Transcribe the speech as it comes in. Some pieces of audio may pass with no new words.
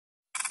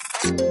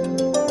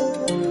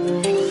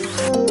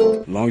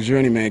Long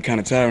journey, man, kind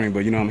of tiring,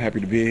 but, I'm happy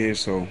to be here,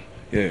 so,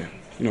 yeah.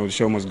 The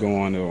show must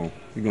go on, though.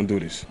 We're going to do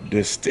this.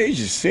 The stage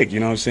is sick,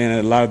 what I'm saying?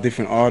 A lot of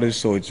different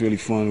artists, so it's really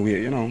fun.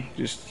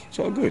 It's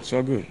all good. It's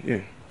all good, yeah.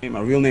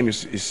 My real name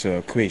is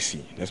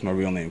Kaye. That's my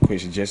real name, Kaye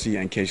Jesse,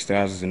 and Kaye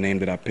Styles is the name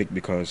that I picked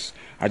because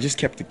I just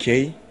kept the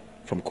K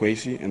from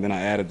Kaye, and then I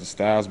added the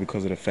Styles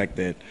because of the fact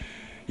that,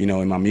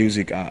 in my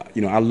music, I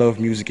love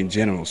music in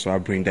general, so I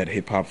bring that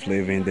hip-hop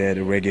flavor in there,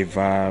 the reggae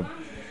vibe.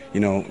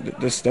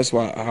 That's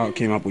why how I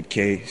came up with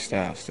Kaye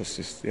Styles. That's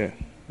just, yeah.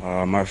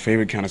 My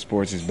favorite kind of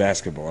sports is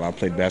basketball. I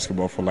played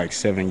basketball for like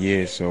 7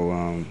 years, so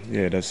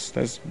yeah,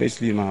 that's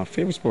basically my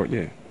favorite sport.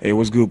 Yeah. Hey,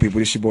 what's good, people?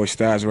 This your boy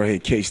Styles right here,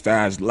 Kaye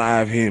Styles,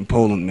 live here in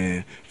Poland,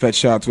 man. Fat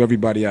shout out to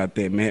everybody out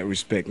there, man.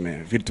 Respect,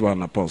 man.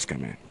 Virtualna Polska,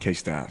 man. Kaye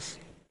Styles.